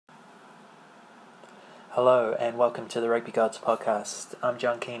Hello and welcome to the Rugby Gods podcast. I'm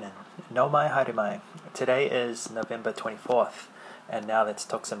John Keenan. No mai, haere mai. Today is November 24th and now let's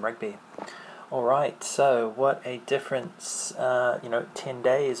talk some rugby. Alright, so what a difference, 10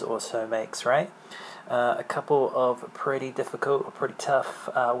 days or so makes, right? A couple of pretty difficult or pretty tough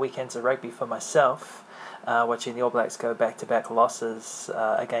weekends of rugby for myself. Watching the All Blacks go back-to-back losses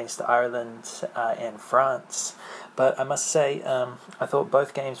against Ireland and France. But I must say, I thought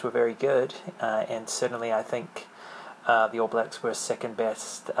both games were very good, and certainly I think the All Blacks were second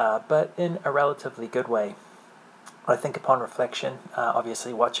best, but in a relatively good way. I think upon reflection,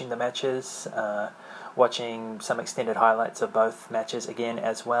 obviously watching the matches, watching some extended highlights of both matches again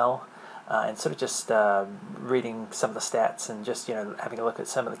as well, and sort of just reading some of the stats and just having a look at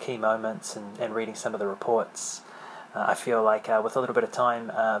some of the key moments and reading some of the reports. I feel like with a little bit of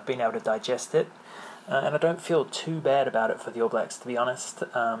time being able to digest it, and I don't feel too bad about it for the All Blacks, to be honest.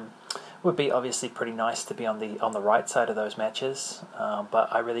 Would be obviously pretty nice to be on the right side of those matches, but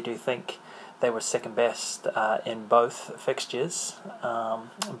I really do think they were second best in both fixtures,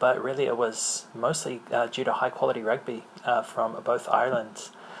 but really it was mostly due to high quality rugby from both Ireland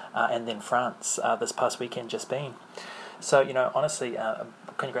and then France this past weekend just been. So, honestly,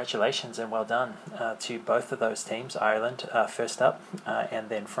 congratulations and well done to both of those teams, Ireland first up and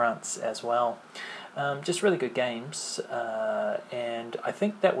then France as well. Just really good games, and I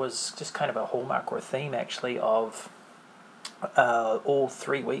think that was just kind of a hallmark or a theme actually of all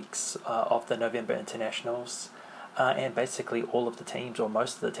 3 weeks of the November internationals, and basically all of the teams or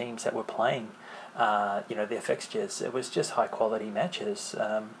most of the teams that were playing their fixtures. It was just high quality matches.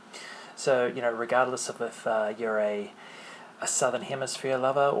 So regardless of if you're a Southern Hemisphere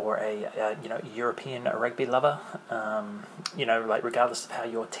lover or a European rugby lover, regardless of how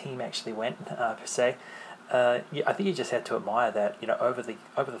your team actually went per se, I think you just had to admire that over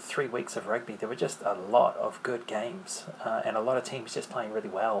the 3 weeks of rugby there were just a lot of good games and a lot of teams just playing really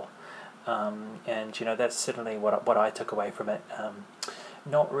well, and that's certainly what I took away from it.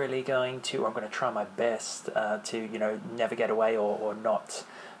 Not really I'm going to try my best to navigate away or not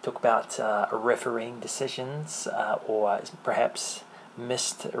talk about refereeing decisions or perhaps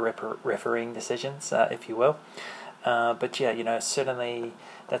missed refereeing decisions, if you will. But certainly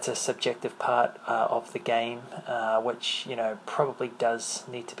that's a subjective part of the game, which probably does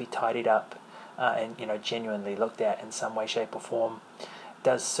need to be tidied up and genuinely looked at in some way, shape, or form. It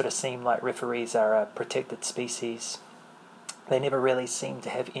does sort of seem like referees are a protected species. They never really seem to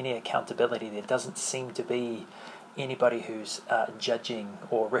have any accountability. There doesn't seem to be anybody who's judging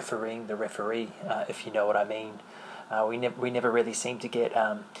or refereeing the referee, if you know what I mean. We never really seem to get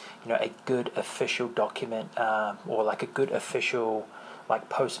a good official document or like a good official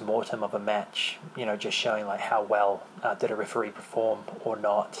post-mortem of a match, just showing like how well did a referee perform or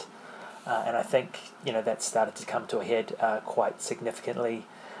not. And I think that started to come to a head quite significantly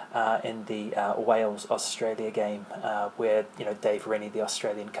in the Wales-Australia game, where Dave Rennie, the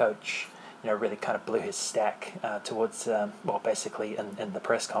Australian coach, really kind of blew his stack towards, basically in the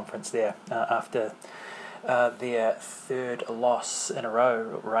press conference there after their third loss in a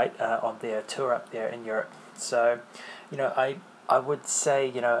row, right, on their tour up there in Europe. So, I would say,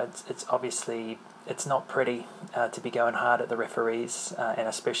 it's obviously, it's not pretty to be going hard at the referees, and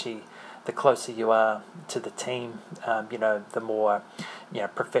especially the closer you are to the team, the more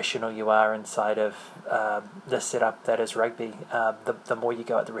professional you are inside of the setup that is rugby. The more you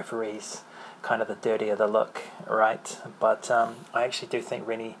go at the referees, kind of the dirtier the look, right? But I actually do think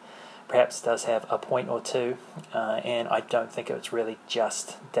Rennie perhaps does have a point or two, and I don't think it was really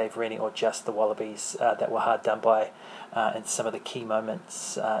just Dave Rennie or just the Wallabies that were hard done by in some of the key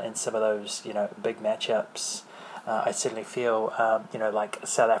moments in some of those big matchups. I certainly feel like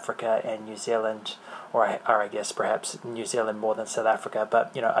South Africa and New Zealand, or I guess perhaps New Zealand more than South Africa,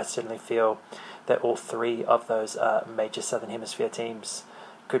 but I certainly feel that all three of those major Southern Hemisphere teams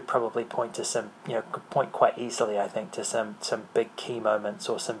could probably point to some, could point quite easily, I think, to some big key moments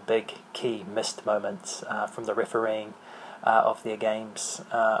or some big key missed moments from the refereeing of their games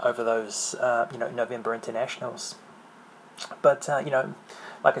over those, November internationals. But,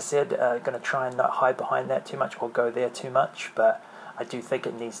 like I said, going to try and not hide behind that too much or go there too much, but I do think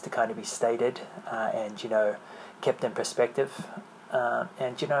it needs to kind of be stated and, kept in perspective.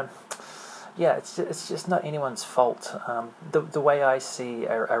 It's just not anyone's fault. The way I see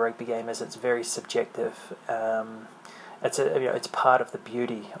a rugby game is it's very subjective. It's part of the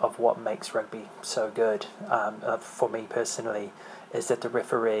beauty of what makes rugby so good. For me personally, is that the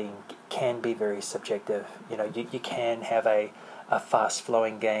refereeing can be very subjective. You can have a fast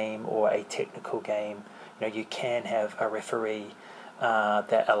flowing game or a technical game. You can have a referee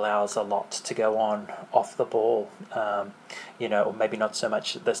that allows a lot to go on off the ball, or maybe not so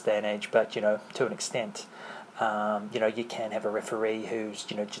much this day and age, but, to an extent. You can have a referee who's,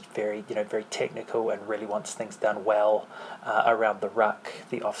 just very, very technical and really wants things done well around the ruck,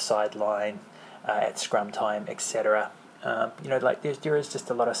 the offside line, at scrum time, etc. There is just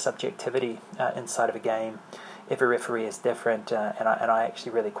a lot of subjectivity inside of a game. Every referee is different, and I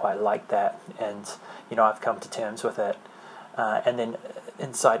actually really quite like that, and I've come to terms with it. And then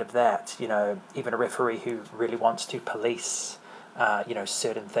inside of that, even a referee who really wants to police,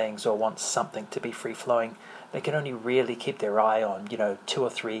 certain things or wants something to be free flowing, they can only really keep their eye on, 2 or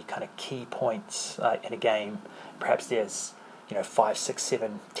 3 kind of key points in a game. Perhaps there's, 5, 6,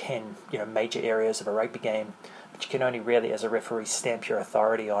 7, 10, major areas of a rugby game, but you can only really, as a referee, stamp your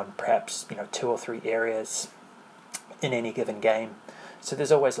authority on perhaps, 2 or 3 areas in any given game. So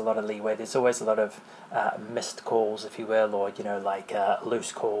there's always a lot of leeway. There's always a lot of missed calls, if you will, or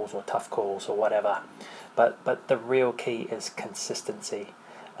loose calls or tough calls or whatever. But the real key is consistency,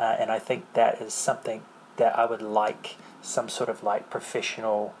 and I think that is something that I would like some sort of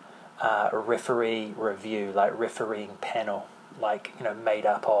professional referee review, refereeing panel, made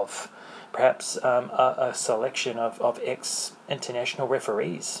up of perhaps a selection of ex-international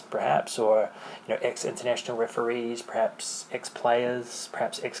referees, perhaps, or ex-international referees, perhaps ex-players,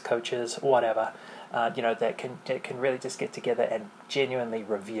 perhaps ex-coaches, whatever, that can really just get together and genuinely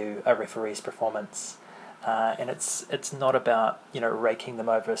review a referee's performance. And it's not about raking them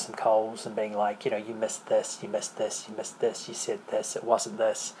over some coals and being like, you missed this, you missed this, you missed this, you said this, it wasn't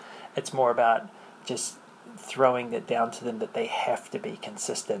this. It's more about just throwing it down to them that they have to be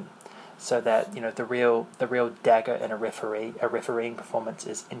consistent, so that the real dagger in a refereeing performance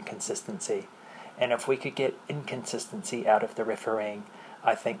is inconsistency. And if we could get inconsistency out of the refereeing,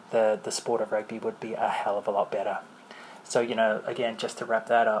 I think the sport of rugby would be a hell of a lot better. So again, just to wrap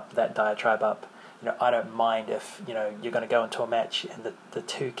that diatribe up, I don't mind if you're going to go into a match and the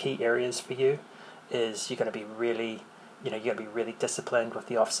 2 key areas for you is you're going to be really you're going to be really disciplined with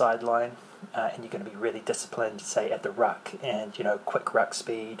the offside line, and you're going to be really disciplined, say, at the ruck, and quick ruck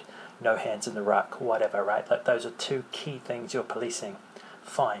speed, no hands in the ruck, whatever, right? Those are 2 key things you're policing.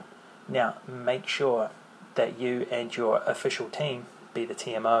 Fine. Now make sure that you and your official team, be the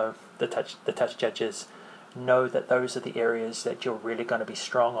TMO, the touch judges, know that those are the areas that you're really going to be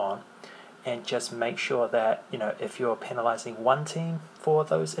strong on. And just make sure that, if you're penalising one team for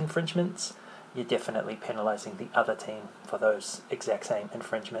those infringements, you're definitely penalising the other team for those exact same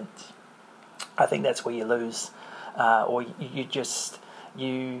infringements. I think that's where you lose, or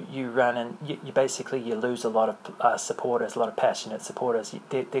you run and you basically lose a lot of supporters, a lot of passionate supporters.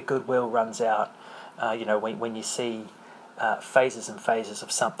 Their goodwill runs out, when you see phases and phases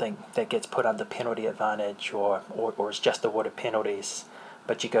of something that gets put under penalty advantage or is just awarded penalties.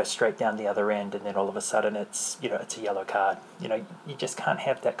 But you go straight down the other end, and then all of a sudden it's a yellow card. You just can't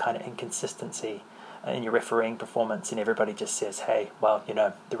have that kind of inconsistency in your refereeing performance, and everybody just says, "Hey, well,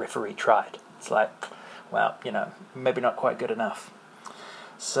 the referee tried." It's like, well, maybe not quite good enough.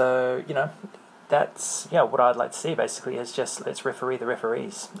 So that's what I'd like to see. Basically, is just let's referee the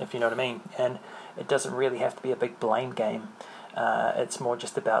referees, if you know what I mean. And it doesn't really have to be a big blame game. It's more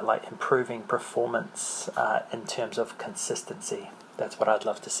just about improving performance in terms of consistency. That's what I'd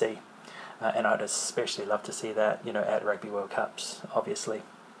love to see, and I'd especially love to see that at Rugby World Cups, obviously.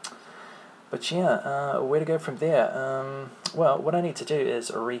 But where to go from there? Well, what I need to do is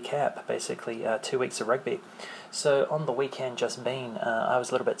recap basically 2 weeks of rugby. So on the weekend just been, I was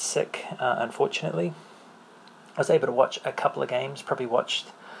a little bit sick, unfortunately. I was able to watch a couple of games, probably watched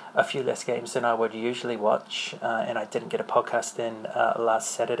a few less games than I would usually watch, and I didn't get a podcast in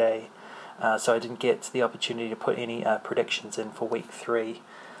last Saturday. So I didn't get the opportunity to put any predictions in for week 3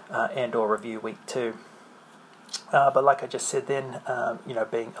 and or review week 2. But like I just said then,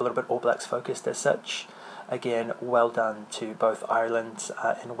 being a little bit All Blacks focused as such, again, well done to both Ireland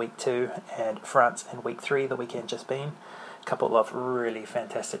in week 2 and France in week 3, the weekend just been. A couple of really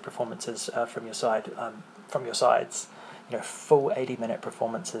fantastic performances from your sides. Full 80-minute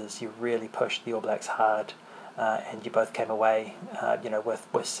performances. You really pushed the All Blacks hard. And you both came away,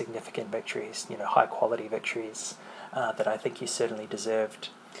 with significant victories, high quality victories that I think you certainly deserved.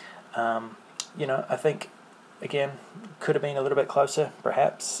 I think, again, could have been a little bit closer,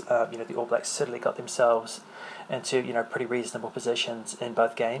 perhaps. The All Blacks certainly got themselves into, pretty reasonable positions in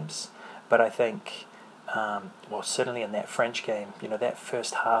both games. But I think, certainly in that French game, that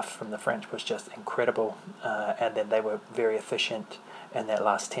first half from the French was just incredible. And then they were very efficient in that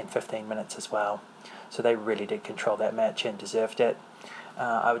last 10-15 minutes as well. So they really did control that match and deserved it.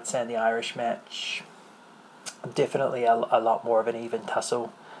 I would say in the Irish match, Definitely a lot more of an even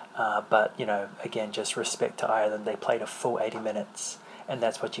tussle. But, again, just respect to Ireland. They played a full 80 minutes, and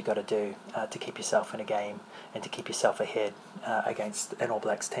that's what you got to do to keep yourself in a game and to keep yourself ahead against an All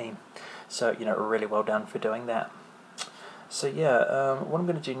Blacks team. So, really well done for doing that. So, what I'm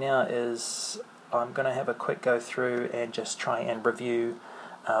going to do now is I'm going to have a quick go through and just try and review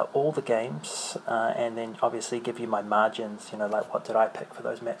all the games, and then obviously give you my margins, like what did I pick for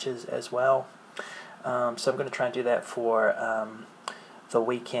those matches as well. So I'm going to try and do that for the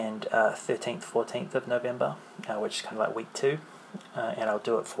weekend 13th, 14th of November, which is kind of like week 2, and I'll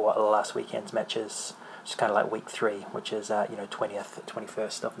do it for last weekend's matches, which is kind of like week 3, which is 20th,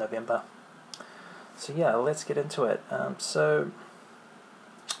 21st of November. So let's get into it. So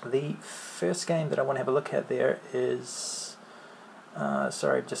the first game that I want to have a look at there is,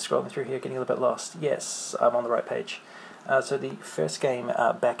 sorry, I'm just scrolling through here, getting a little bit lost. Yes, I'm on the right page. So the first game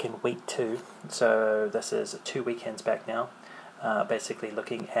back in week 2, so this is 2 weekends back now, basically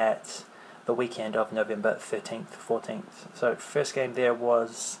looking at the weekend of November 13th, 14th. So first game there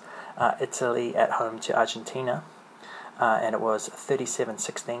was Italy at home to Argentina, and it was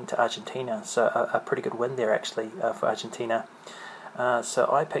 37-16 to Argentina, so a pretty good win there actually for Argentina. So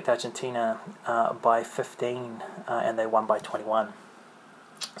I picked Argentina by 15, and they won by 21.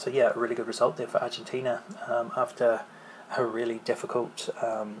 So a really good result there for Argentina after a really difficult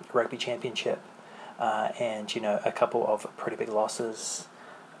rugby championship, and a couple of pretty big losses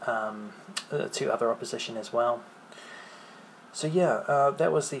to other opposition as well. So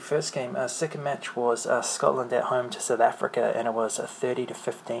that was the first game. Second match was Scotland at home to South Africa, and it was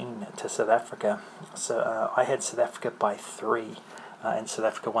 30-15 to South Africa. So I had South Africa by 3, and South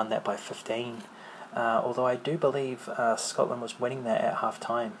Africa won that by 15. Although I do believe Scotland was winning that at half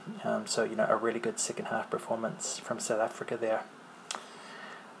time. So a really good second half performance from South Africa there.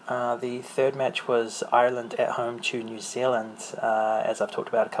 The third match was Ireland at home to New Zealand, as I've talked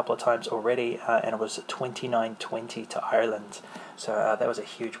about a couple of times already, and it was 29-20 to Ireland. So that was a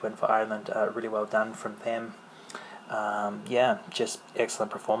huge win for Ireland. Really well done from them. Just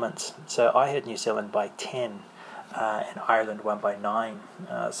excellent performance. So I had New Zealand by 10, and Ireland won by 9.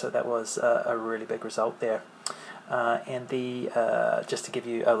 So that was a really big result there. And just to give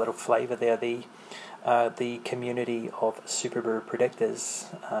you a little flavour there, the community of Superbrew predictors,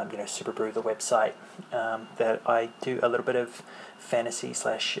 Superbrew, the website, that I do a little bit of fantasy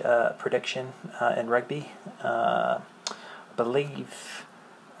 / prediction in rugby. I believe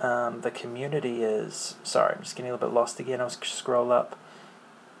the community is, sorry, I'm just getting a little bit lost again, I'll scroll up.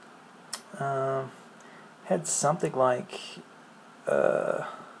 Had something like,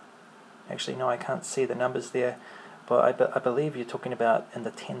 actually no, I can't see the numbers there, but I believe you're talking about in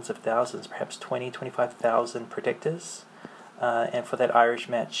the tens of thousands, perhaps 25,000 predictors, and for that Irish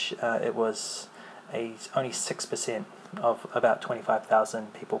match it was only 6% of about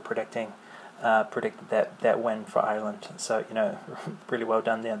 25,000 people predicted that win for Ireland. So really well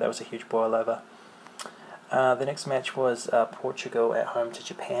done there. That was a huge boil over. The next match was Portugal at home to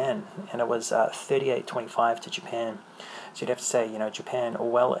Japan, and it was 38-25 to Japan. So you'd have to say, Japan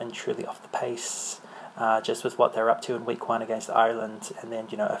well and truly off the pace, just with what they're up to in week 1 against Ireland, and then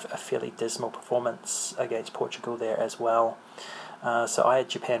a fairly dismal performance against Portugal there as well. So I had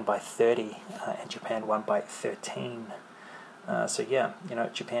Japan by 30, and Japan won by 13.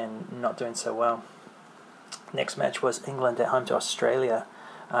 Japan not doing so well. Next match was England at home to Australia,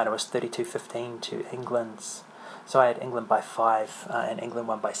 and it was 32-15 to England's. So I had England by 5, and England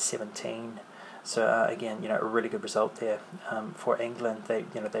won by 17. So again, a really good result there for England.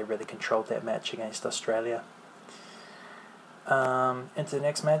 They really controlled that match against Australia. Into the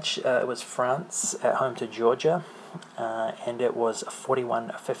next match, it was France at home to Georgia, and it was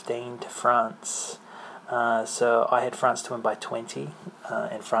 41-15 to France. So I had France to win by 20,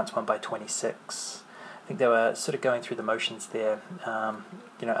 and France won by 26. I think they were sort of going through the motions there.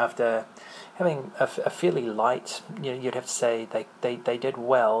 After having a fairly light, you'd have to say they did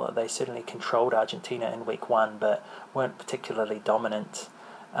well. They certainly controlled Argentina in week 1, but weren't particularly dominant.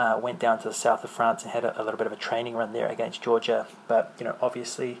 Went down to the south of France and had a little bit of a training run there against Georgia. But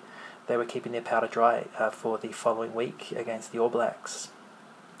obviously they were keeping their powder dry for the following week against the All Blacks.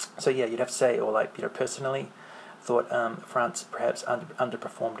 So you'd have to say, or personally, thought France perhaps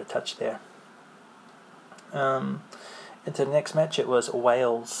underperformed a touch there. Into the next match, it was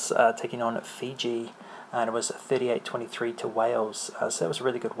Wales taking on Fiji, and it was 38-23 to Wales. So that was a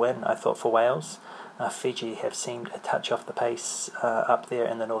really good win, I thought, for Wales. Fiji have seemed a touch off the pace up there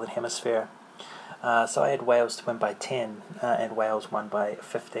in the Northern Hemisphere. So I had Wales to win by 10, and Wales won by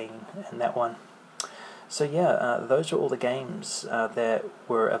 15 in that one. So yeah, those are all the games that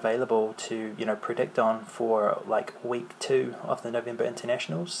were available to predict on for like week 2 of the November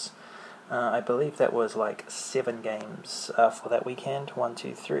internationals. I believe that was like 7 games for that weekend. 1,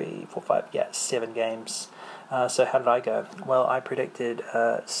 2, 3, 4, 5. Yeah, 7 games. So how did I go? Well, I predicted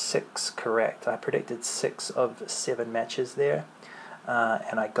 6 correct. I predicted 6 of 7 matches there.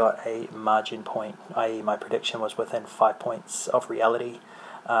 And I got a margin point, i.e. my prediction was within 5 points of reality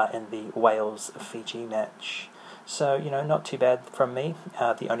in the Wales-Fiji match. So, not too bad from me.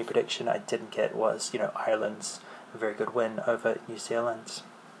 The only prediction I didn't get was, Ireland's very good win over New Zealand.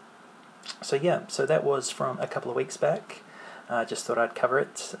 So yeah, so that was from a couple of weeks back. Just thought I'd cover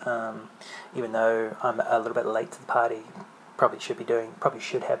it, even though I'm a little bit late to the party. Probably should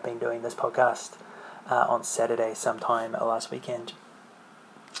have been doing this podcast on Saturday sometime last weekend.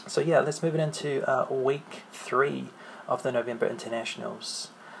 So yeah, let's move it into week 3 of the November internationals,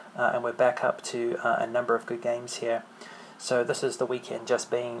 and we're back up to a number of good games here. So this is the weekend just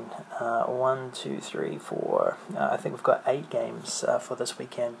been 1, 2, 3, 4. I think we've got 8 games for this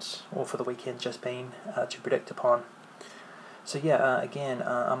weekend, or for the weekend just been to predict upon. So yeah, again,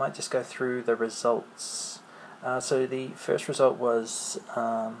 I might just go through the results. So the first result was,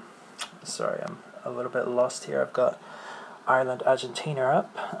 sorry, I'm a little bit lost here. I've got Ireland-Argentina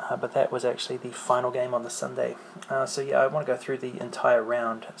up, but that was actually the final game on the Sunday. So yeah, I want to go through the entire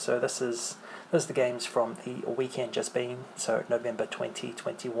round. So this is the games from the weekend just been, so November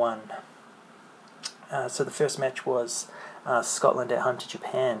 2021. So the first match was Scotland at home to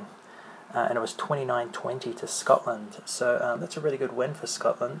Japan, and it was 29-20 to Scotland. So that's a really good win for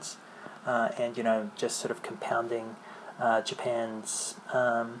Scotland, and just sort of compounding Japan's,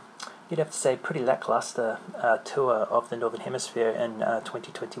 you'd have to say, pretty lackluster tour of the Northern Hemisphere in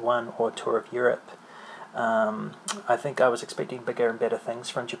 2021, or Tour of Europe. I think I was expecting bigger and better things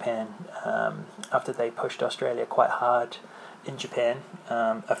from Japan after they pushed Australia quite hard in Japan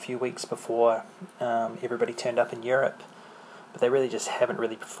a few weeks before everybody turned up in Europe. But they really just haven't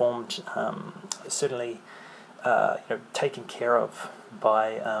really performed, certainly taken care of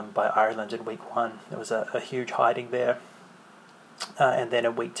by Ireland in week 1. There was a huge hiding there. And then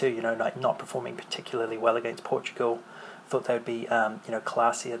in week 2, not performing particularly well against Portugal. Thought they would be,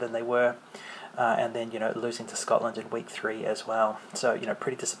 classier than they were. And then, losing to Scotland in week 3 as well. So,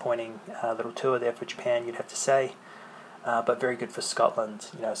 pretty disappointing little tour there for Japan, you'd have to say. But very good for Scotland.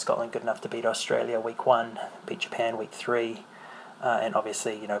 Scotland good enough to beat Australia week 1, beat Japan week 3, and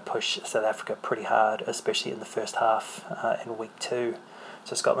obviously, push South Africa pretty hard, especially in the first half in week 2.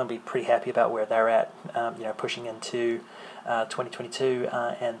 So Scotland will be pretty happy about where they're at, pushing into 2022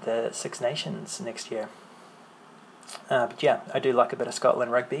 and the Six Nations next year. But yeah, I do like a bit of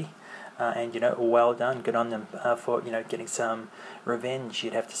Scotland rugby. And well done, good on them for getting some revenge,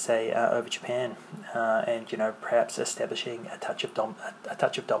 you'd have to say, over Japan, and perhaps establishing a touch of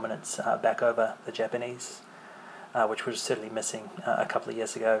dominance back over the Japanese, which was certainly missing a couple of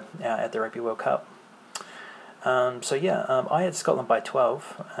years ago at the Rugby World Cup. So yeah, I had Scotland by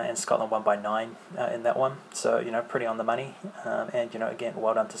 12, and Scotland won by 9 in that one. So pretty on the money, and again,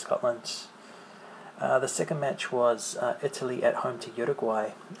 well done to Scotland. The second match was Italy at home to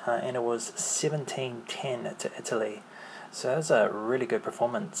Uruguay, and it was 17-10 to Italy. So that was a really good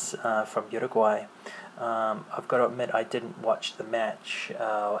performance from Uruguay. I've got to admit, I didn't watch the match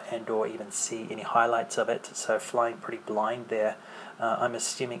and or even see any highlights of it, so flying pretty blind there. I'm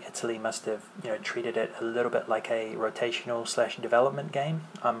assuming Italy must have treated it a little bit like a rotational / development game,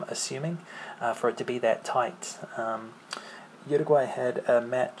 I'm assuming, for it to be that tight. Uruguay had a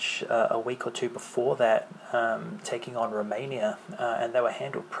match a week or 2 before that, taking on Romania, and they were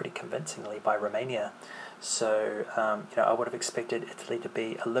handled pretty convincingly by Romania. So, I would have expected Italy to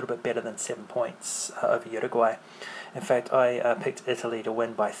be a little bit better than 7 points over Uruguay. In fact, I picked Italy to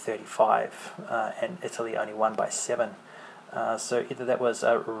win by 35, and Italy only won by 7. So either that was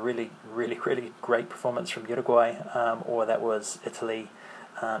a really, really, really great performance from Uruguay, or that was Italy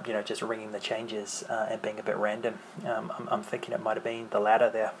just ringing the changes and being a bit random. I'm thinking it might have been the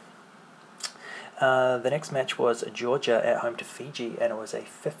latter there. The next match was Georgia at home to Fiji, and it was a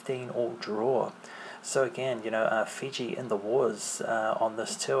 15-all draw. So again, Fiji in the wars on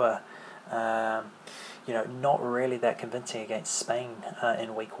this tour. Not really that convincing against Spain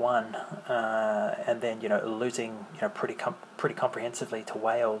in week 1, and then losing pretty comprehensively to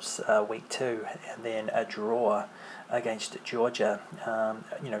Wales week 2, and then a draw against Georgia.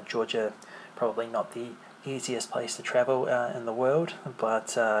 Georgia probably not the easiest place to travel in the world,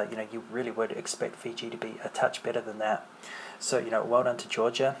 but you really would expect Fiji to be a touch better than that. So well done to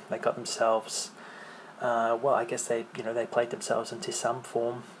Georgia. They got themselves Well, I guess they played themselves into some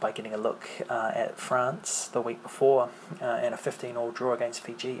form by getting a look at France the week before, and a 15-all draw against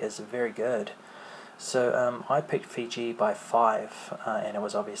Fiji is very good. So I picked Fiji by 5, and it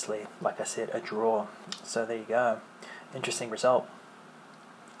was obviously, like I said, a draw. So there you go. Interesting result.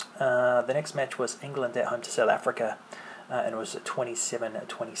 The next match was England at home to South Africa, and it was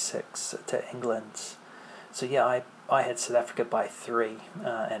 27-26 to England. So yeah, I had South Africa by 3,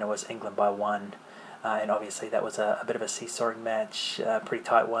 and it was England by 1. And obviously that was a bit of a seesawing match, pretty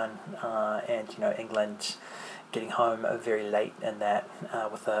tight one, and England getting home very late in that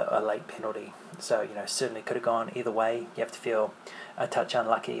with a late penalty. So certainly could have gone either way. You have to feel a touch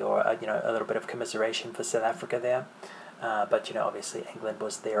unlucky, or a little bit of commiseration for South Africa there. But obviously England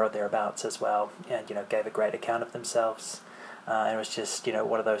was there or thereabouts as well, and gave a great account of themselves. And it was just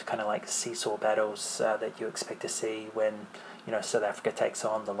one of those kind of like seesaw battles that you expect to see when South Africa takes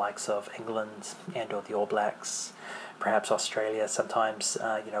on the likes of England and or the All Blacks, perhaps Australia sometimes,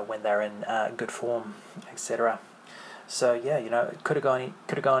 when they're in good form, etc. So yeah, it could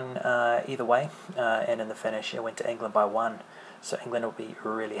have gone either way, and in the finish it went to England by 1. So England will be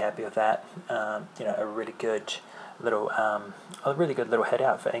really happy with that. A really good little head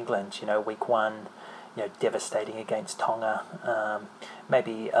out for England. Week 1. Devastating against Tonga.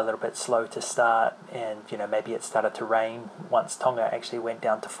 Maybe a little bit slow to start, and maybe it started to rain once Tonga actually went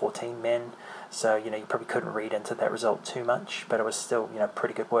down to 14 men. So you probably couldn't read into that result too much, but it was still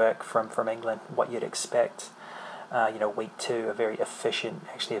pretty good work from England, what you'd expect. Week 2, a very efficient,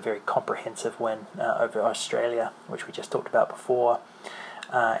 actually a very comprehensive win over Australia, which we just talked about before.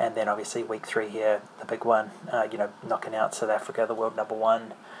 And then obviously week 3 here, the big one, knocking out South Africa, the world number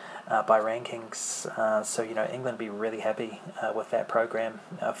 1. By rankings, so England be really happy with that program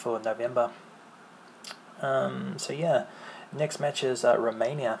for November. So yeah, next match is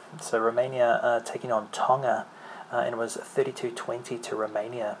Romania. So Romania taking on Tonga, and it was 32-20 to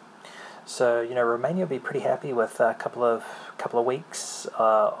Romania. So Romania will be pretty happy with a couple of weeks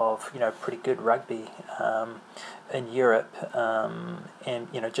of pretty good rugby in Europe,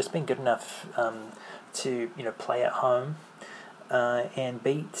 and just being good enough to play at home. And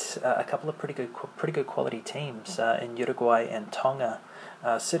beat a couple of pretty good quality teams in Uruguay and Tonga.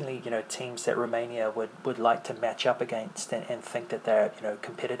 Certainly, teams that Romania would like to match up against and think that they're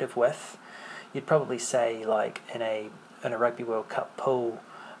competitive with. You'd probably say like in a Rugby World Cup pool,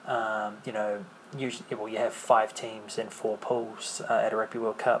 usually you have 5 teams in 4 pools at a Rugby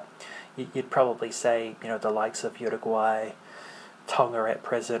World Cup. You'd probably say the likes of Uruguay, Tonga at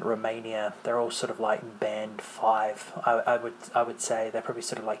present, Romania, they're all sort of like band 5. I would say they're probably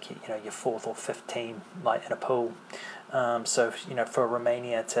sort of like your 4th or 5th team like in a pool. So for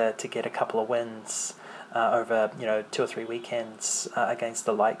Romania to get a couple of wins over 2 or 3 weekends against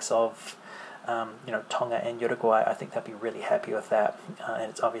the likes of Tonga and Uruguay, I think they'll be really happy with that,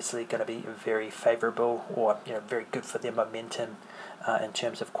 and it's obviously going to be very favourable, or very good for their momentum in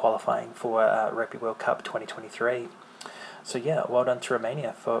terms of qualifying for Rugby World Cup 2023. So yeah, well done to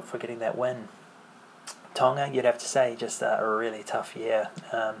Romania for getting that win. Tonga, you'd have to say, just a really tough year.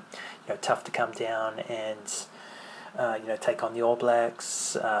 Tough to come down and take on the All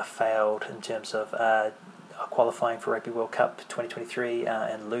Blacks. Failed in terms of qualifying for Rugby World Cup 2023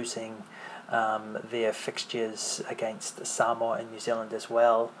 and losing their fixtures against Samoa and New Zealand as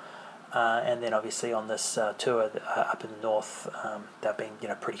well. And then obviously on this tour up in the north, they've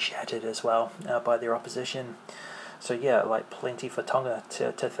been pretty shattered as well by their opposition. So yeah, like plenty for Tonga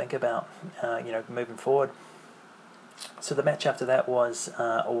to think about, moving forward. So the match after that was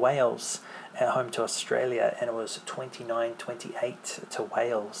Wales at home to Australia, and it was 29-28 to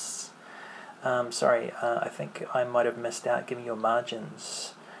Wales. I think I might have missed out giving you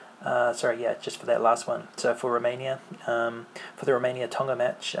margins. Just for that last one. So for Romania, for the Romania-Tonga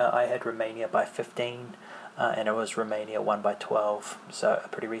match, I had Romania by 15, and it was Romania won by 12. So a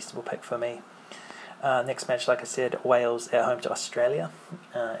pretty reasonable pick for me. Next match, like I said, Wales at home to Australia,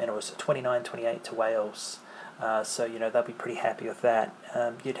 and it was 29-28 to Wales. So they'll be pretty happy with that.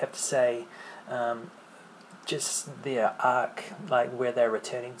 You'd have to say just their arc, like where they're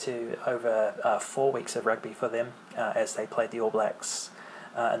returning to over 4 weeks of rugby for them, as they played the All Blacks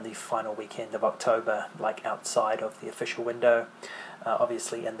in the final weekend of October, like outside of the official window.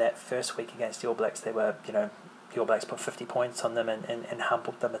 Obviously in that first week against the All Blacks, they were, the All Blacks put 50 points on them and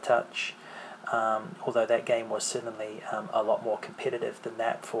humbled them a touch. Although that game was certainly a lot more competitive than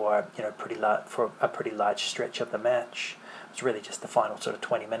that for for a pretty large stretch of the match. It was really just the final sort of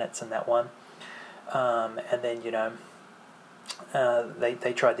 20 minutes in that one, and then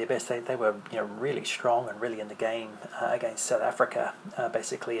they tried their best. They were really strong and really in the game against South Africa,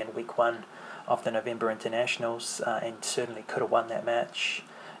 basically in week 1 of the November internationals, and certainly could have won that match.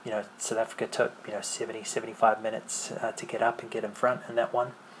 South Africa took 70-75 minutes to get up and get in front in that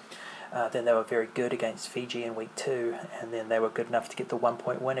one. Then they were very good against Fiji in week 2, and then they were good enough to get the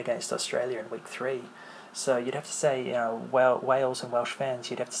 1-point win against Australia in week 3. So you'd have to say, Wales and Welsh fans,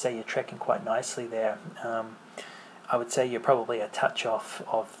 you'd have to say you're tracking quite nicely there. I would say you're probably a touch off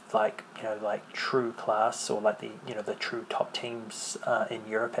of like true class, or like the true top teams in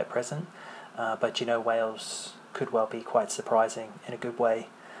Europe at present. But Wales could well be quite surprising in a good way,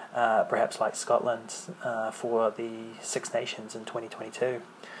 perhaps like Scotland for the Six Nations in 2022.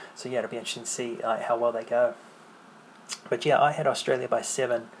 So it'll be interesting to see how well they go. But I had Australia by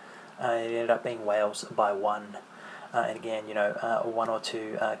 7. It ended up being Wales by 1. And again, one or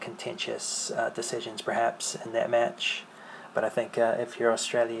two contentious decisions perhaps in that match. But I think if you're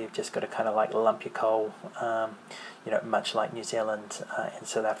Australia, you've just got to kind of like lump your coal, much like New Zealand and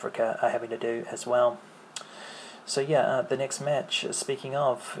South Africa are having to do as well. So the next match, speaking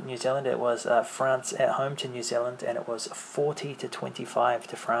of New Zealand, it was France at home to New Zealand, and it was 40-25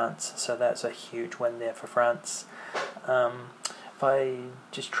 to France. So that's a huge win there for France. If I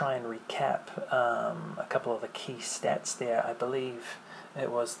just try and recap a couple of the key stats there, I believe it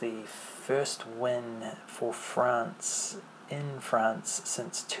was the first win for France in France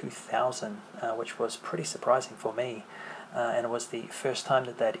since 2000, which was pretty surprising for me. And it was the first time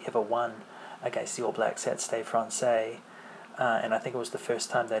that they'd ever won against the All Blacks at Stade and I think it was the first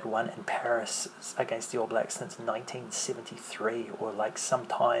time they'd won in Paris against the All Blacks since 1973, or like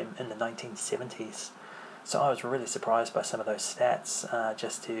sometime in the 1970s. So I was really surprised by some of those stats,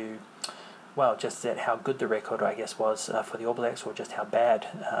 just at how good the record, I guess, was for the All Blacks, or just how bad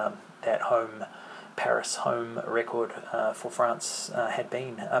that Paris home record for France had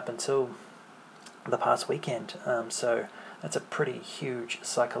been up until the past weekend. So that's a pretty huge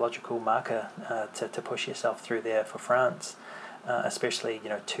psychological marker to push yourself through there for France, especially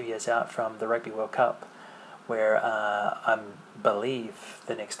 2 years out from the Rugby World Cup, where I believe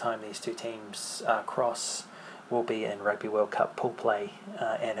the next time these two teams cross will be in Rugby World Cup pool play,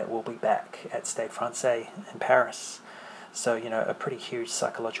 and it will be back at Stade Francais in Paris. So a pretty huge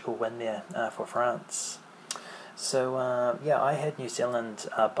psychological win there for France. So I had New Zealand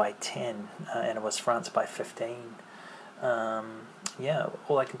by 10, and it was France by 15.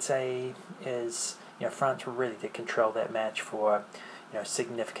 All I can say is, France really did control that match for,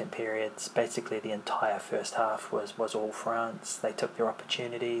 significant periods. Basically, the entire first half was all France. They took their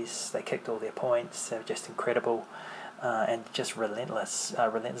opportunities, they kicked all their points. They were just incredible, and just relentless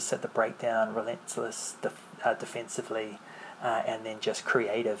at the breakdown, relentless defensively, and then just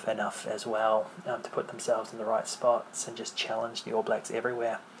creative enough as well to put themselves in the right spots and just challenge the All Blacks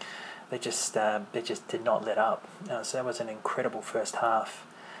everywhere. They just did not let up. So that was an incredible first half.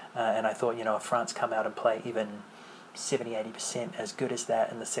 And I thought, if France come out and play even 70-80% as good as that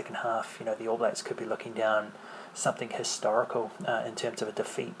in the second half, the All Blacks could be looking down something historical in terms of a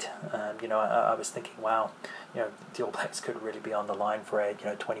defeat. I was thinking, wow, the All Blacks could really be on the line for a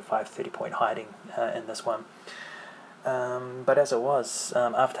 25-30 point hiding in this one. But as it was,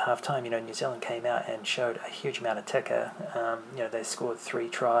 after half-time, New Zealand came out and showed a huge amount of ticker. They scored 3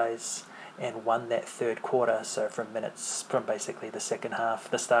 tries and won that third quarter. So from basically the second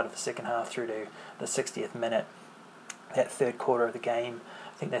half, the start of the second half through to the 60th minute, that third quarter of the game,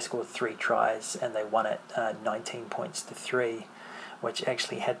 I think they scored 3 tries and they won it 19 points to 3, which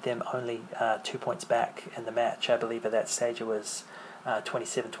actually had them only 2 points back in the match. I believe at that stage it was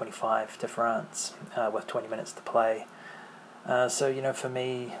 27-25 to France with 20 minutes to play. So for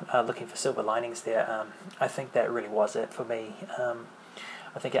me, looking for silver linings there, I think that really was it for me.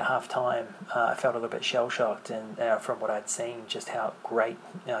 I think at half-time I felt a little bit shell-shocked, and from what I'd seen, just how great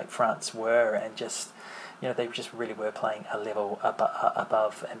France were, and just they just really were playing a level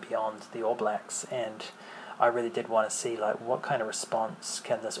above and beyond the All Blacks. And I really did want to see what kind of response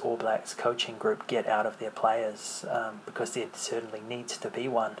can this All Blacks coaching group get out of their players, because there certainly needs to be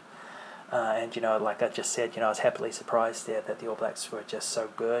one. And like I just said, I was happily surprised there that the All Blacks were just so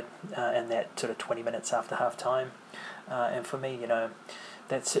good in that sort of 20 minutes after half time. And for me,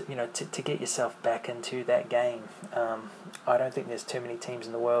 that's to get yourself back into that game. I don't think there's too many teams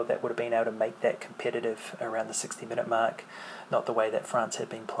in the world that would have been able to make that competitive around the 60-minute mark, not the way that France had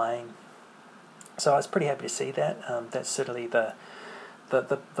been playing. So I was pretty happy to see that. That's certainly the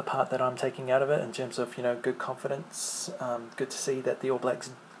part that I'm taking out of it in terms of good confidence. Good to see that the All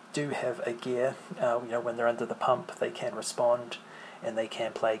Blacks do have a gear. When they're under the pump, they can respond and they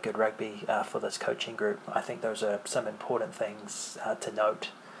can play good rugby for this coaching group. I think those are some important things to note.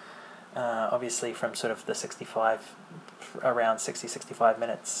 Obviously, from sort of the 65 around 60-65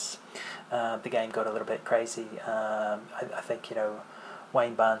 minutes, the game got a little bit crazy. I think,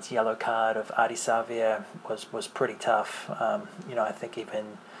 Wayne Barnes' yellow card of Adi Savia was pretty tough. I think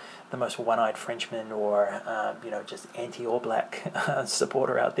even the most one-eyed Frenchman or, just anti-All Black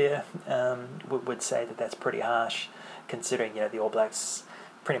supporter out there would say that that's pretty harsh, considering, the All Blacks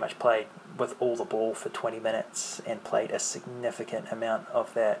pretty much played with all the ball for 20 minutes and played a significant amount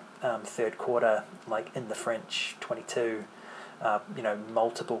of that third quarter, like in the French 22.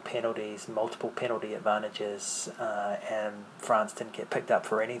 Multiple penalties, multiple penalty advantages, and France didn't get picked up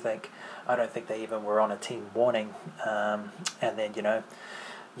for anything. I don't think they even were on a team warning. And then,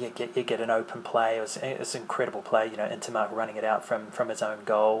 you get an open play. It was an incredible play, Intermark running it out from his own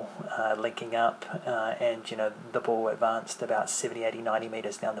goal, linking up, and, the ball advanced about 70, 80, 90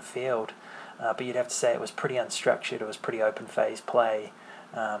 metres down the field. But you'd have to say it was pretty unstructured. It was pretty open phase play.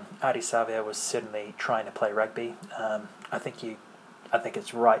 Adi Savia was certainly trying to play rugby. I think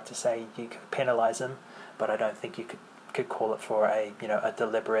it's right to say you could penalise him, but I don't think you could call it for a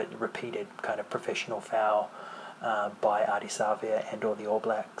deliberate, repeated kind of professional foul by Adi Savia and or the All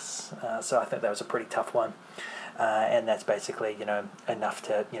Blacks. So I think that was a pretty tough one, and that's basically enough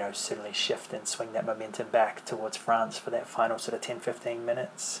to certainly shift and swing that momentum back towards France for that final sort of 10-15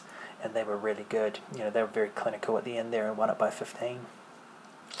 minutes, and they were really good. They were very clinical at the end there and won it by 15.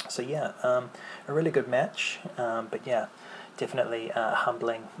 So a really good match, but definitely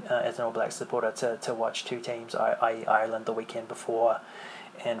humbling as an All Black supporter to watch two teams, i.e. Ireland the weekend before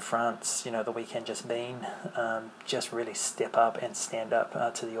and France, the weekend just been, just really step up and stand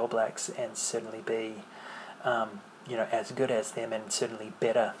up to the All Blacks and certainly be, as good as them and certainly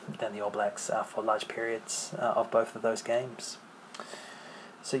better than the All Blacks for large periods of both of those games.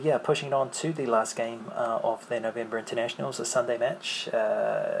 So pushing on to the last game of the November internationals, a Sunday match.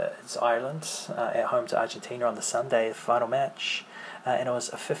 It's Ireland at home to Argentina on the Sunday, the final match, and it was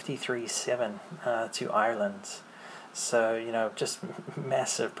a 53-7 to Ireland. So just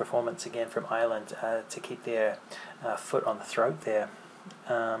massive performance again from Ireland to keep their foot on the throat there.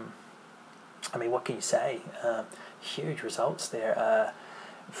 What can you say? Huge results there.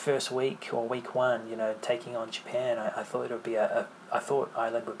 First week or week one, taking on Japan, I thought it would be I thought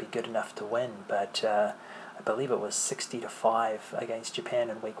Ireland would be good enough to win, but I believe it was 60-5 against Japan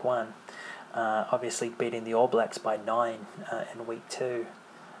in week one. Obviously beating the All Blacks by 9 in week two,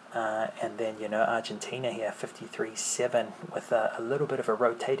 and then Argentina here 53-7 with a little bit of a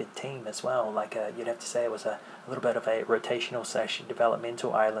rotated team as well. Like you'd have to say it was a little bit of a rotational /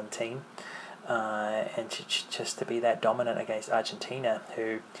 developmental Ireland team. And just to be that dominant against Argentina,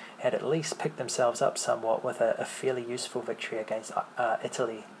 who had at least picked themselves up somewhat with a fairly useful victory against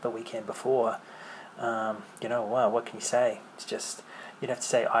Italy the weekend before. Wow, what can you say? It's just, you'd have to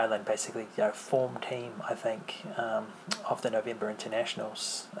say Ireland basically form team, I think, of the November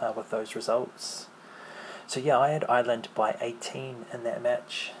internationals with those results. So I had Ireland by 18 in that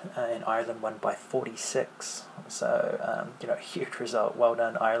match, and Ireland won by 46. So huge result. Well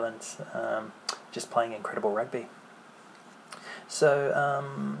done, Ireland. Just playing incredible rugby. So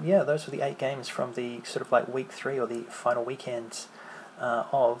those were the 8 games from the sort of like week 3 or the final weekend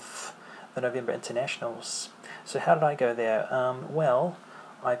of the November internationals. So how did I go there?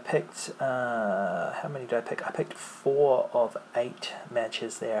 I picked, how many did I pick? I picked 4 of 8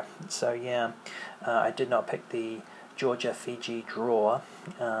 matches there. So I did not pick the Georgia-Fiji draw.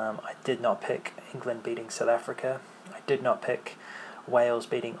 I did not pick England beating South Africa. I did not pick Wales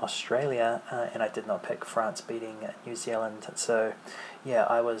beating Australia, and I did not pick France beating New Zealand. So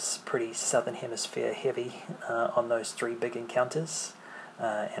I was pretty Southern Hemisphere heavy on those 3 big encounters.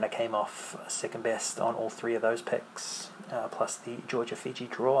 And I came off second best on all 3 of those picks, plus the Georgia-Fiji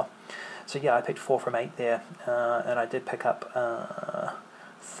draw. So I picked 4 from 8 there, and I did pick up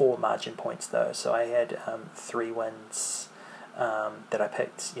 4 margin points though. So I had 3 wins that I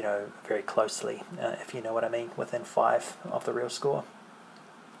picked, very closely, if you know what I mean, within 5 of the real score.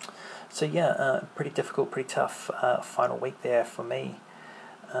 So pretty difficult, pretty tough final week there for me.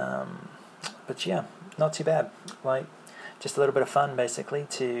 But not too bad. Like, just a little bit of fun, basically,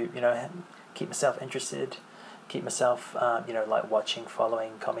 to keep myself interested, keep myself like watching,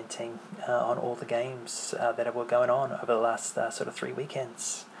 following, commenting on all the games that were going on over the last sort of 3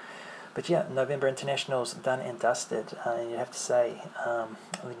 weekends. But November internationals done and dusted. You have to say,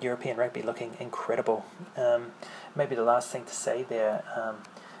 European rugby looking incredible. Maybe the last thing to say there,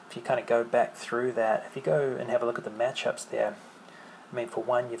 if you kind of go back through that, if you go and have a look at the matchups there, for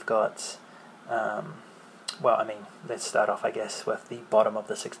one, you've got. Let's start off, I guess, with the bottom of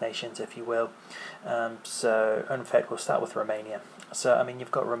the Six Nations, if you will. So, in fact, we'll start with Romania. So,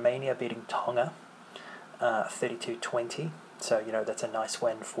 you've got Romania beating Tonga. 32-20. So, that's a nice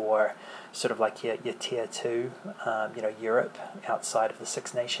win for sort of like your Tier 2, Europe outside of the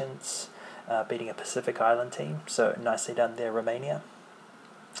Six Nations, beating a Pacific Island team. So, nicely done there, Romania.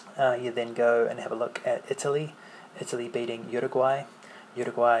 You then go and have a look at Italy. Italy beating Uruguay.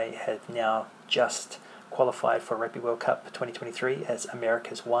 Uruguay have now just qualified for Rugby World Cup 2023 as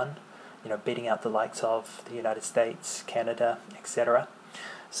America's won, beating out the likes of the United States, Canada, etc.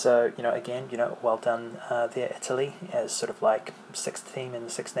 So, again, well done there, Italy, as sort of like sixth team in the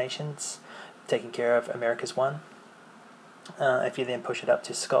Six Nations, taking care of America's won. If you then push it up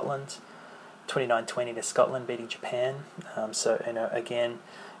to Scotland, 29-20 to Scotland, beating Japan. So, again,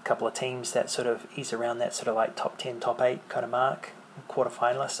 a couple of teams that sort of ease around that sort of like top 10, top 8 kind of mark,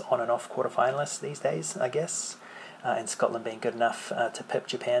 quarterfinalists, on and off quarterfinalists these days, I guess. And Scotland being good enough to pip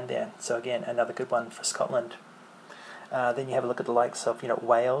Japan there. So, again, another good one for Scotland. Then you have a look at the likes of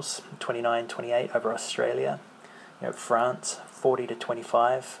Wales 29-28 over Australia, France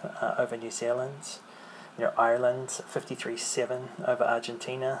 40-25 over New Zealand, Ireland 53-7 over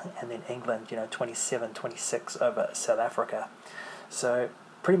Argentina, and then England 27-26 over South Africa. So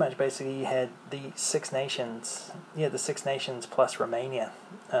pretty much basically you had the Six Nations, the Six Nations plus Romania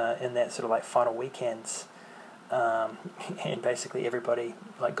in that sort of like final weekends. And basically everybody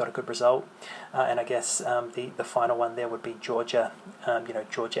got a good result, and I guess the final one there would be Georgia.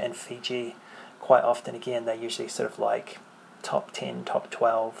 Georgia and Fiji. Quite often, again, they usually sort of like top 10, top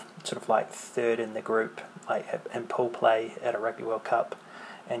 12, sort of like third in the group, like in pool play at a Rugby World Cup.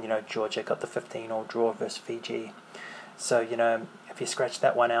 And Georgia got the 15-all draw versus Fiji. So if you scratch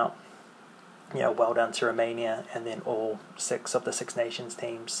that one out, well done to Romania, and then all 6 of the Six Nations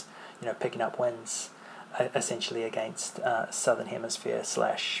teams, picking up wins. Essentially against Southern Hemisphere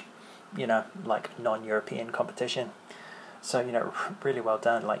 / non-European competition. So, really well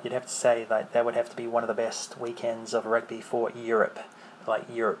done. You'd have to say that would have to be one of the best weekends of rugby for Europe,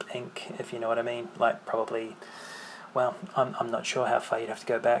 Europe Inc., if you know what I mean. Probably, well, I'm not sure how far you'd have to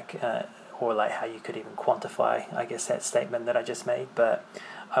go back, or how you could even quantify, I guess, that statement that I just made, but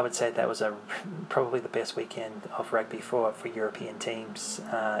I would say that was probably the best weekend of rugby for European teams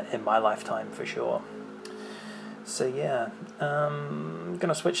in my lifetime, for sure. So I'm going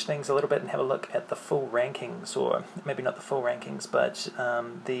to switch things a little bit and have a look at the full rankings, or maybe not the full rankings, but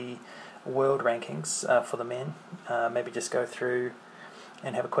the world rankings for the men. Maybe just go through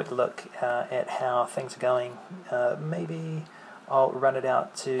and have a quick look at how things are going. Maybe I'll run it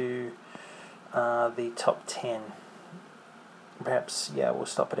out to the top 10. Perhaps, we'll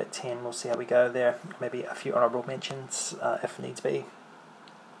stop it at 10. We'll see how we go there. Maybe a few honourable mentions if needs be.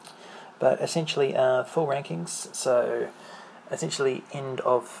 But essentially, full rankings, so essentially end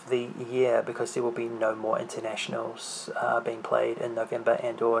of the year, because there will be no more internationals being played in November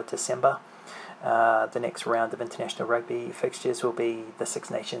and or December. The next round of international rugby fixtures will be the Six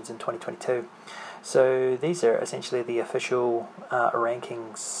Nations in 2022. So these are essentially the official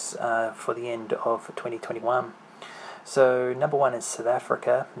rankings for the end of 2021. So number 1 is South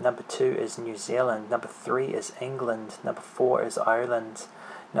Africa, number 2 is New Zealand, number 3 is England, number 4 is Ireland,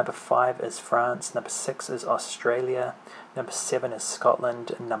 number 5 is France, number 6 is Australia, number 7 is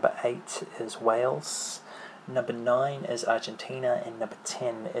Scotland, number 8 is Wales, number 9 is Argentina, and number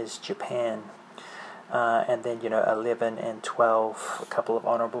 10 is Japan. And then 11 and 12, a couple of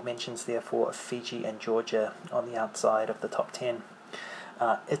honourable mentions there for Fiji and Georgia on the outside of the top 10.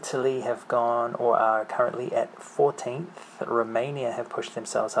 Italy have gone, or are currently at 14th. Romania have pushed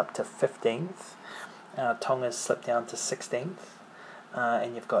themselves up to 15th. Tonga's slipped down to 16th.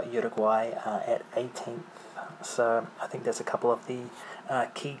 And you've got Uruguay at 18th. So I think there's a couple of the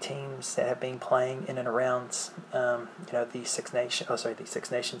key teams that have been playing in and around, the Six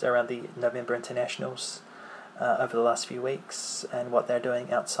Nations, around the November internationals over the last few weeks, and what they're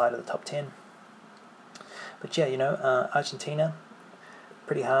doing outside of the top 10. But Argentina,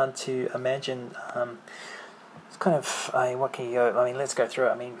 pretty hard to imagine. It's kind of, what can you go? Let's go through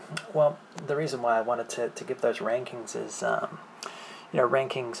it. The reason why I wanted to give those rankings is,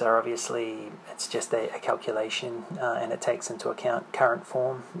 rankings are obviously, it's just a calculation, and it takes into account current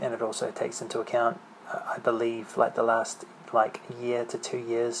form, and it also takes into account, I believe, the last year to 2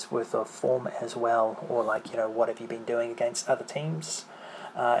 years worth of form as well, or what have you been doing against other teams,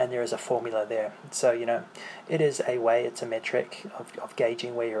 and there is a formula there. So it is a way, it's a metric of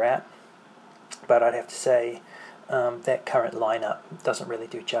gauging where you're at, but I'd have to say that current lineup doesn't really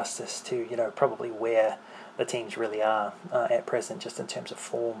do justice to probably where the teams really are at present, just in terms of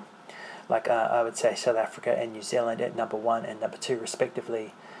form. I would say South Africa and New Zealand at number 1 and number 2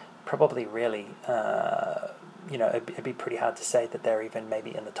 respectively, probably really it'd be pretty hard to say that they're even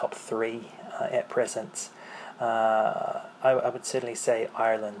maybe in the top three at present. I would certainly say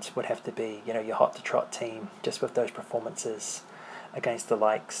Ireland would have to be, your hot to trot team, just with those performances against the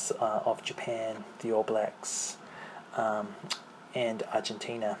likes of Japan, the All Blacks, and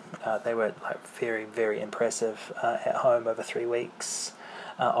Argentina. They were very, very impressive at home over 3 weeks.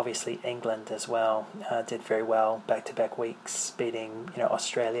 Obviously, England as well did very well back-to-back weeks, beating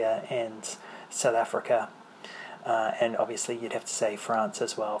Australia and South Africa. And obviously you'd have to say France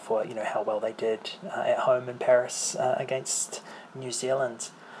as well for how well they did at home in Paris against New Zealand.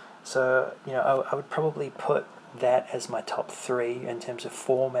 So I would probably put that as my top three in terms of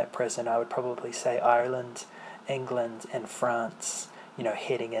form at present. I would probably say Ireland, England and France,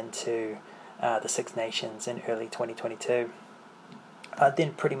 heading into the Six Nations in early 2022.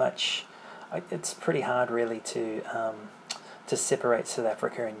 Then pretty much it's pretty hard really to separate South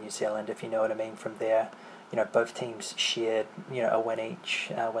Africa and New Zealand, if you know what I mean, from there. Both teams shared, a win each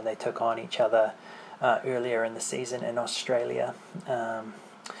when they took on each other earlier in the season in Australia.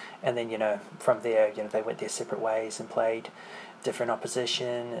 And then, from there, they went their separate ways and played different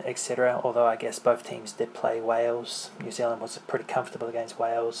opposition, etc. Although I guess both teams did play Wales. New Zealand was pretty comfortable against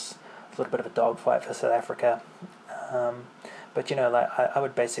Wales. A little bit of a dogfight for South Africa. But I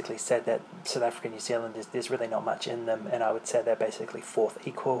would basically say that South Africa and New Zealand, there's really not much in them, and I would say they're basically fourth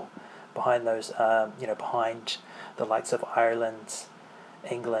equal behind those, behind the likes of Ireland,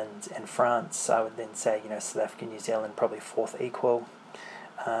 England, and France. I would then say, South Africa and New Zealand probably fourth equal,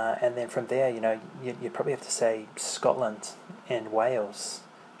 and then from there, you'd probably have to say Scotland and Wales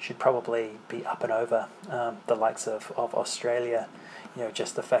should probably be up and over the likes of Australia.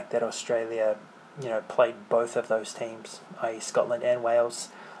 Just the fact that Australia played both of those teams, i.e. Scotland and Wales,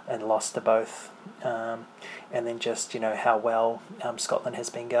 and lost to both, and then just how well Scotland has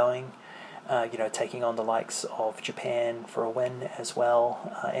been going, taking on the likes of Japan for a win as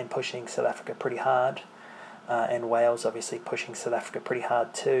well, and pushing South Africa pretty hard, and Wales obviously pushing South Africa pretty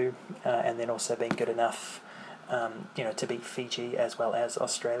hard too, and then also being good enough to beat Fiji as well as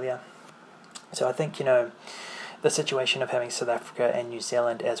Australia. So I think the situation of having South Africa and New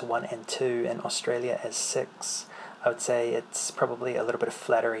Zealand as 1 and 2 and Australia as 6, I would say it's probably a little bit of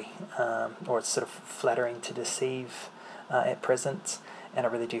flattery, or it's sort of flattering to deceive at present. And I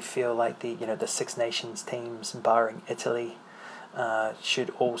really do feel like the Six Nations teams, barring Italy,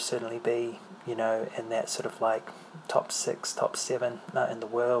 should all certainly be in that sort of top 6, top 7 in the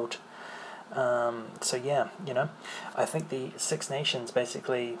world. So yeah, I think the Six Nations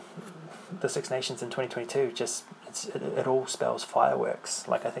basically. The Six Nations in 2022 it all spells fireworks.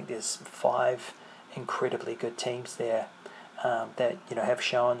 I think there's 5 incredibly good teams there that have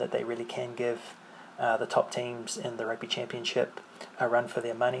shown that they really can give the top teams in the Rugby Championship a run for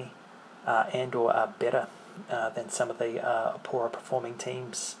their money, and or are better than some of the poorer performing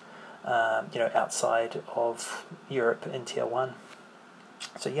teams outside of Europe in Tier 1.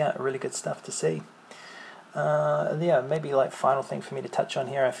 So yeah, really good stuff to see. Maybe final thing for me to touch on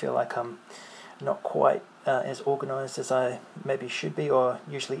here. I feel like I'm not quite as organised as I maybe should be or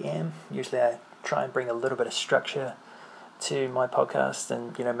usually am. Usually I try and bring a little bit of structure to my podcast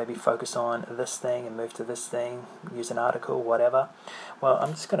and maybe focus on this thing and move to this thing, use an article, whatever. Well,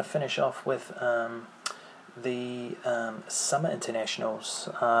 I'm just going to finish off with the summer internationals.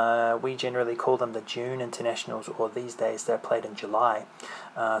 We generally call them the June internationals, or these days they're played in July.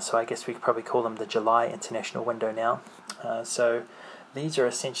 So I guess we could probably call them the July international window now. So these are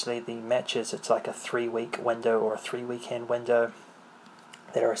essentially the matches. It's like a 3-week window or a 3-weekend window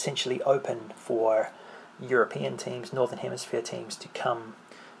that are essentially open for European teams, Northern Hemisphere teams, to come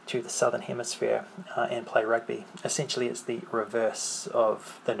to the Southern Hemisphere and play rugby. Essentially it's the reverse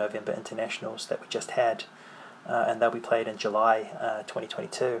of the November internationals that we just had, and they'll be played in July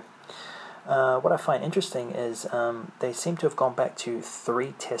 2022. What I find interesting is they seem to have gone back to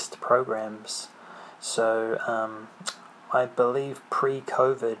 3 test programs. So I believe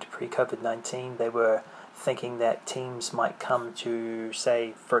pre-COVID-19, they were thinking that teams might come to,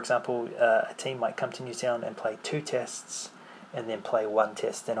 say, for example, a team might come to New Zealand and play 2 tests and then play 1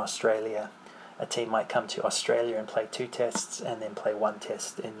 test in Australia. A team might come to Australia and play 2 tests and then play 1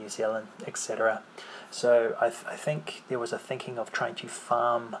 test in New Zealand, etc. So I think there was a thinking of trying to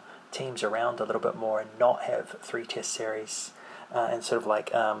farm teams around a little bit more and not have 3 test series, and sort of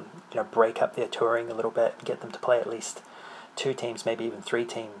break up their touring a little bit and get them to play at least 2 teams, maybe even 3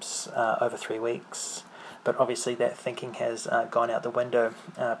 teams over 3 weeks. But obviously that thinking has gone out the window,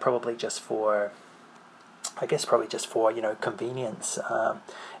 probably just for I guess probably just for, convenience,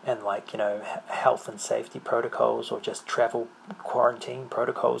 and like, health and safety protocols, or just travel quarantine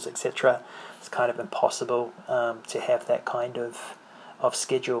protocols, etc. It's kind of impossible to have that kind of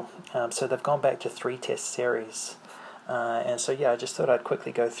schedule. So they've gone back to 3-test series. And so, I just thought I'd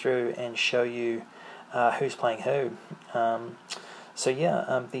quickly go through and show you who's playing who.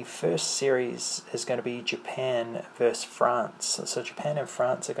 The first series is going to be Japan versus France. So Japan and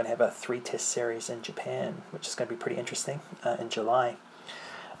France are going to have a 3-test series in Japan, which is going to be pretty interesting in July.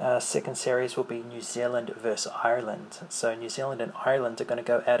 Second series will be New Zealand versus Ireland. So New Zealand and Ireland are going to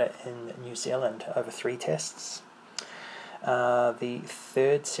go at it in New Zealand over 3 tests. The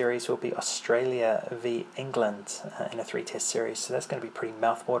third series will be Australia v England in a 3-test series. So that's going to be pretty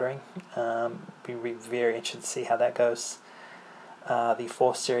mouth-watering. Be very interested to see how that goes. The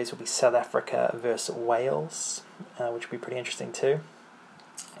fourth series will be South Africa versus Wales, which will be pretty interesting too.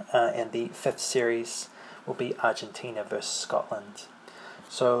 And the fifth series will be Argentina versus Scotland.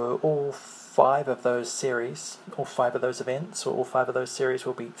 So all 5 of those series, all 5 of those events, or all 5 of those series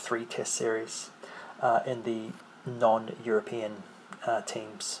will be 3-test series in the non-European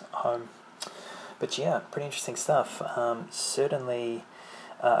teams home. But pretty interesting stuff. Certainly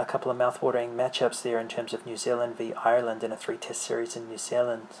a couple of mouth-watering matchups there in terms of New Zealand v Ireland in a 3-test series in New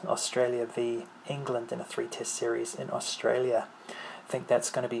Zealand, Australia v England in a 3-test series in Australia. I think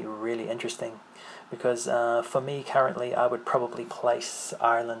that's going to be really interesting, because for me currently I would probably place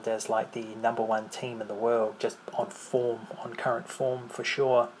Ireland as like the number 1 team in the world, just on current form for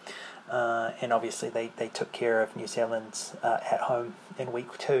sure. And obviously they took care of New Zealand at home in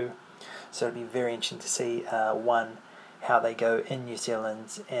week 2, so it'd be very interesting to see how they go in New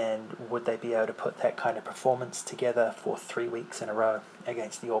Zealand, and would they be able to put that kind of performance together for 3 weeks in a row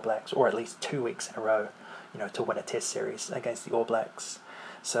against the All Blacks, or at least 2 weeks in a row, to win a test series against the All Blacks.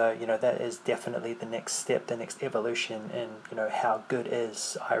 So, that is definitely the next step, the next evolution in, how good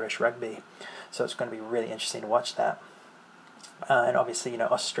is Irish rugby. So it's going to be really interesting to watch that. And obviously,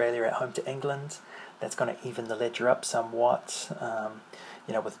 Australia at home to England, that's going to even the ledger up somewhat,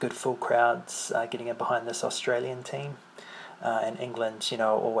 with good full crowds getting in behind this Australian team. And England,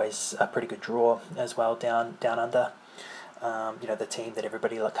 always a pretty good draw as well down under. The team that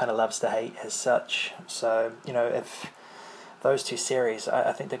everybody kind of loves to hate as such. So, if those 2 series,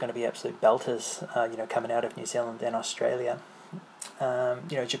 I think they're going to be absolute belters, coming out of New Zealand and Australia.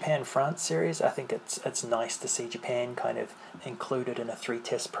 Japan-France series, I think it's nice to see Japan kind of included in a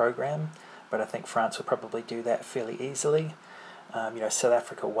 3-test program, but I think France will probably do that fairly easily. South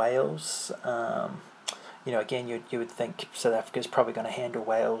Africa-Wales, again, you would think South Africa is probably going to handle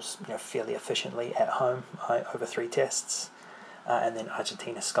Wales, fairly efficiently at home over 3 tests. And then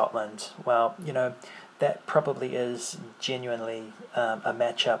Argentina-Scotland, well, that probably is genuinely a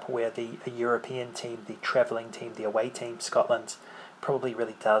matchup where the European team, the travelling team, the away team, Scotland, probably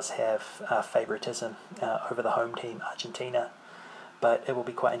really does have favouritism over the home team, Argentina. But it will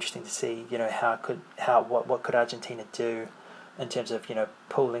be quite interesting to see, what could Argentina do in terms of,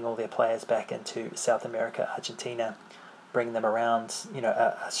 pulling all their players back into South America, Argentina, bringing them around,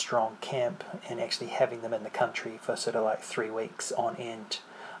 a strong camp, and actually having them in the country for sort of like 3 weeks on end.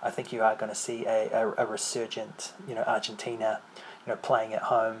 I think you are going to see a resurgent, Argentina, playing at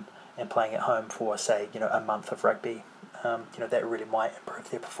home for, say, a month of rugby. That really might improve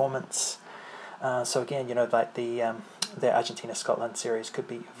their performance. So again, like the Argentina-Scotland series could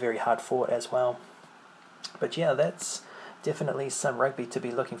be very hard fought as well. But that's definitely some rugby to be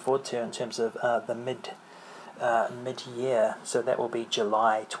looking forward to in terms of the mid-year. So that will be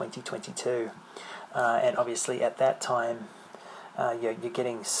July 2022, and obviously at that time, you're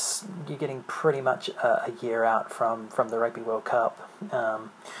getting pretty much a year out from the Rugby World Cup.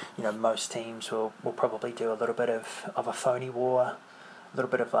 Most teams will probably do a little bit of a phony war, a little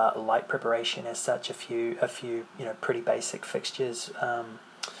bit of light preparation as such, a few pretty basic fixtures,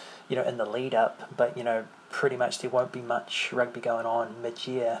 in the lead up, but pretty much there won't be much rugby going on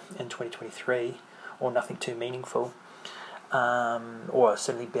mid-year in 2023, or nothing too meaningful, or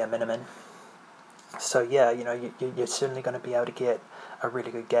certainly bare minimum. So you're certainly going to be able to get a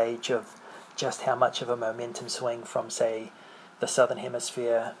really good gauge of just how much of a momentum swing from, say, the Southern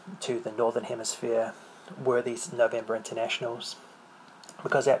Hemisphere to the Northern Hemisphere were these November internationals.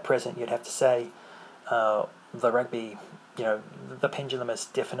 Because at present you'd have to say the rugby, the pendulum has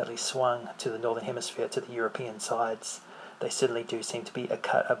definitely swung to the Northern Hemisphere, to the European sides. They certainly do seem to be a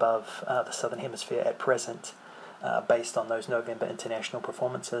cut above the Southern Hemisphere at present, based on those November international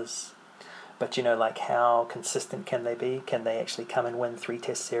performances. But like, how consistent can they be? Can they actually come and win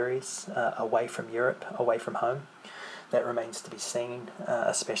 3-test series away from Europe, away from home? that remains to be seen,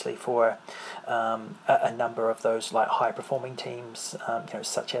 especially for a number of those like high-performing teams,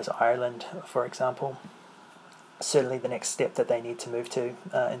 such as Ireland, for example. Certainly the next step that they need to move to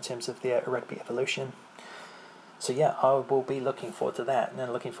in terms of their rugby evolution. So yeah, I will be looking forward to that,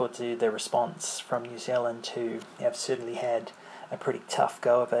 and looking forward to the response from New Zealand, who have certainly had a pretty tough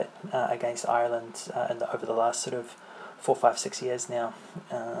go of it against Ireland over the last sort of 4, 5, 6 years now.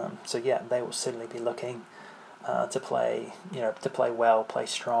 So yeah, they will certainly be looking to play well, play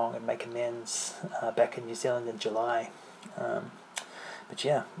strong, and make amends back in New Zealand in July. But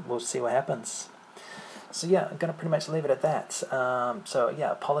yeah, we'll see what happens. So yeah, I'm going to pretty much leave it at that. So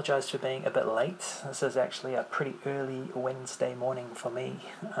yeah, apologise for being a bit late. This is actually a pretty early Wednesday morning for me.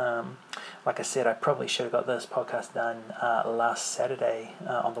 Like I said, I probably should have got this podcast done last Saturday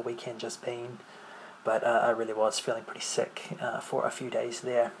on the weekend just been, but I really was feeling pretty sick for a few days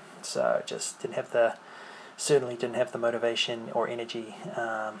there. So just certainly didn't have the motivation or energy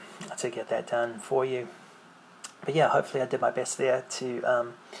to get that done for you. But yeah, hopefully I did my best there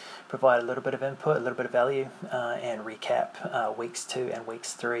to provide a little bit of input, a little bit of value, and recap weeks 2 and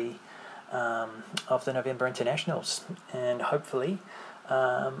weeks 3 of the November internationals. And hopefully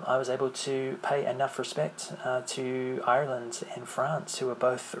I was able to pay enough respect to Ireland and France, who are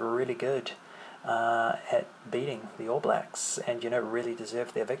both really good at beating the All Blacks and, really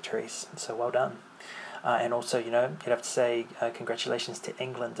deserve their victories. So well done. And also, you'd have to say congratulations to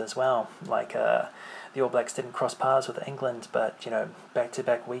England as well. The All Blacks didn't cross paths with England, but,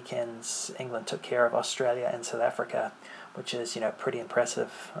 back-to-back weekends, England took care of Australia and South Africa, which is, pretty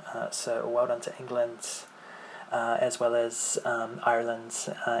impressive. So well done to England, as well as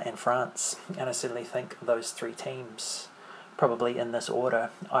Ireland and France. And I certainly think those 3 teams, probably in this order,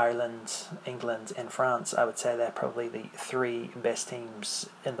 Ireland, England, and France, I would say they're probably the 3 best teams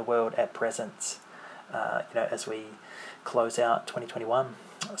in the world at present. As we close out 2021.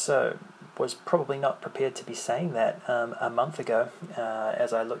 So was probably not prepared to be saying that a month ago.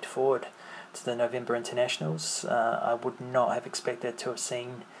 As I looked forward to the November internationals, I would not have expected to have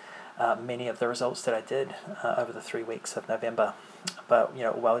seen many of the results that I did over the 3 weeks of November. But,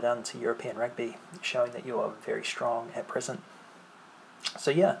 well done to European rugby, showing that you are very strong at present.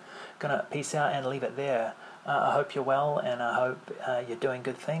 So yeah, gonna peace out and leave it there. I hope you're well, and I hope you're doing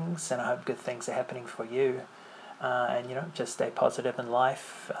good things, and I hope good things are happening for you. And just stay positive in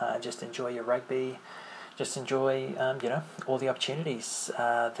life. Just enjoy your rugby. Just enjoy, all the opportunities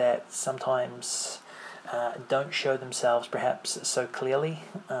that sometimes don't show themselves perhaps so clearly.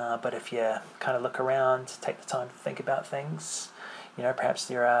 But if you kind of look around, take the time to think about things. Perhaps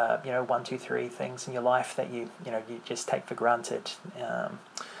there are 1, 2, 3 things in your life that you just take for granted.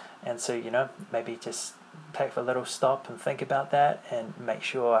 And so maybe just take a little stop and think about that, and make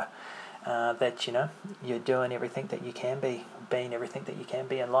sure that you're doing everything that you can be, being everything that you can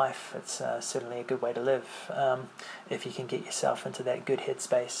be in life. It's certainly a good way to live if you can get yourself into that good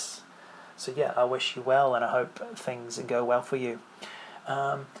headspace. So yeah, I wish you well, and I hope things go well for you.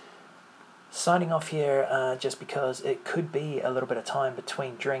 Signing off here just because it could be a little bit of time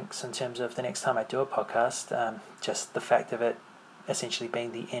between drinks in terms of the next time I do a podcast. Just the fact of it essentially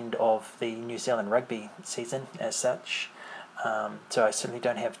being the end of the New Zealand rugby season as such. So I certainly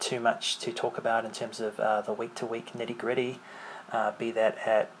don't have too much to talk about in terms of the week-to-week nitty-gritty, be that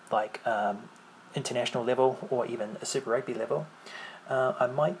at international level or even a Super Rugby level. I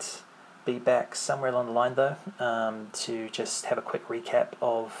might be back somewhere along the line though to just have a quick recap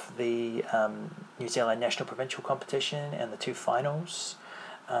of the New Zealand National Provincial Competition and the 2 finals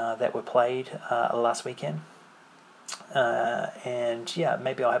that were played last weekend. And yeah,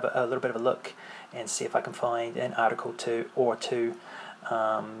 maybe I'll have a little bit of a look and see if I can find an article or two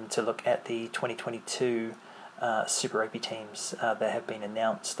to look at the 2022 Super Rugby teams that have been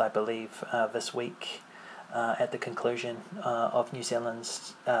announced, I believe, this week at the conclusion of New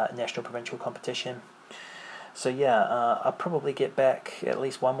Zealand's National Provincial Competition. So yeah, I'll probably get back at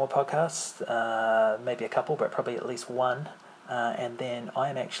least one more podcast, maybe a couple, but probably at least one. And then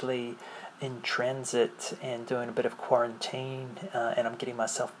I'm actually in transit and doing a bit of quarantine, and I'm getting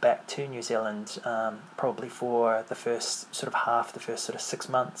myself back to New Zealand probably for the first sort of 6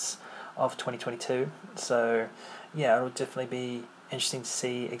 months of 2022. So yeah, it'll definitely be interesting to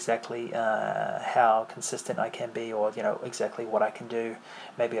see exactly how consistent I can be, or exactly what I can do.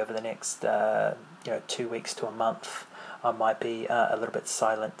 Maybe over the next 2 weeks to a month, I might be a little bit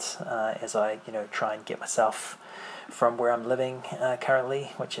silent as I try and get myself from where I'm living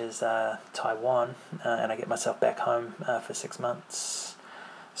currently, which is Taiwan, and I get myself back home for 6 months.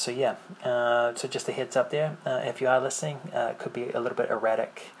 So yeah, so just a heads up there, if you are listening, it could be a little bit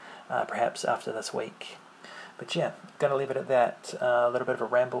erratic perhaps after this week. But yeah, going to leave it at that. A little bit of a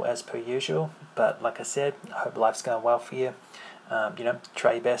ramble as per usual. But like I said, I hope life's going well for you.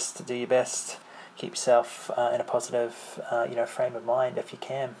 Try your best, do your best. Keep yourself in a positive, frame of mind if you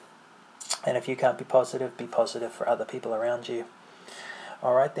can. And if you can't be positive for other people around you.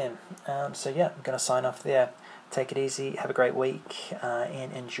 All right then. I'm going to sign off there. Take it easy. Have a great week,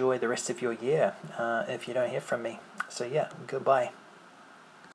 and enjoy the rest of your year. If you don't hear from me. So yeah, goodbye.